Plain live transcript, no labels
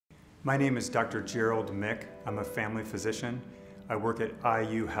My name is Dr. Gerald Mick. I'm a family physician. I work at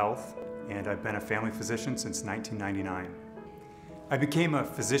IU Health, and I've been a family physician since 1999. I became a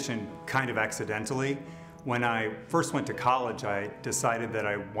physician kind of accidentally. When I first went to college, I decided that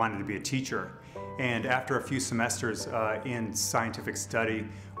I wanted to be a teacher. And after a few semesters in scientific study,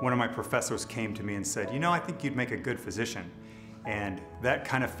 one of my professors came to me and said, I think you'd make a good physician. And that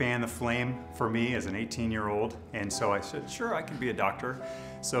kind of fanned the flame for me as an 18-year-old. And so I said, sure, I can be a doctor.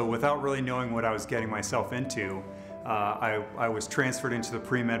 So without really knowing what I was getting myself into, I was transferred into the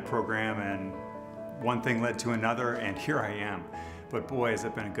pre-med program, and one thing led to another, and here I am. But boy, has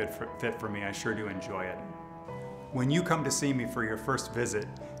it been a good fit for me. I sure do enjoy it. When you come to see me for your first visit,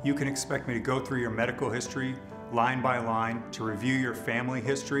 you can expect me to go through your medical history line by line, to review your family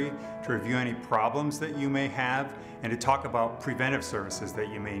history, to review any problems that you may have, and to talk about preventive services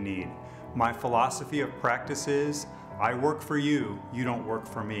that you may need. My philosophy of practice is, I work for you, you don't work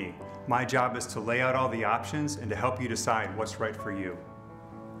for me. My job is to lay out all the options and to help you decide what's right for you.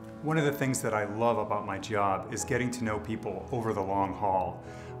 One of the things that I love about my job is getting to know people over the long haul.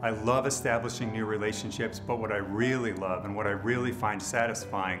 I love establishing new relationships, but what I really love and what I really find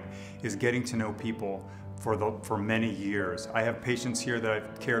satisfying is getting to know people for many years. I have patients here that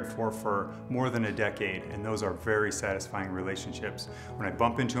I've cared for more than a decade, and those are very satisfying relationships. When I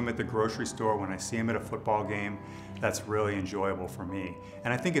bump into them at the grocery store, when I see them at a football game, that's really enjoyable for me.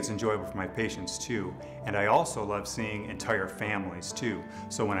 And I think it's enjoyable for my patients too. And I also love seeing entire families too.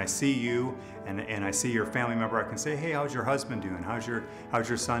 So when I see you and I see your family member, I can say, hey, how's your husband doing? How's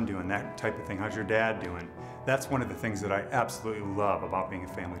your son doing? That type of thing. How's your dad doing? That's one of the things that I absolutely love about being a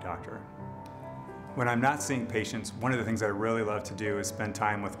family doctor. When I'm not seeing patients, one of the things I really love to do is spend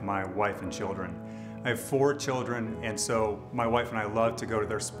time with my wife and children. I have 4 children, and so my wife and I love to go to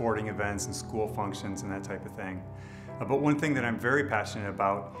their sporting events and school functions and that type of thing. But one thing that I'm very passionate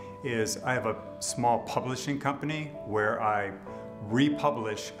about is I have a small publishing company where I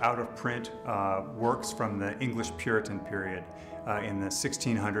republish out-of-print works from the English Puritan period in the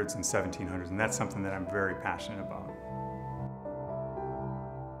 1600s and 1700s, and that's something that I'm very passionate about.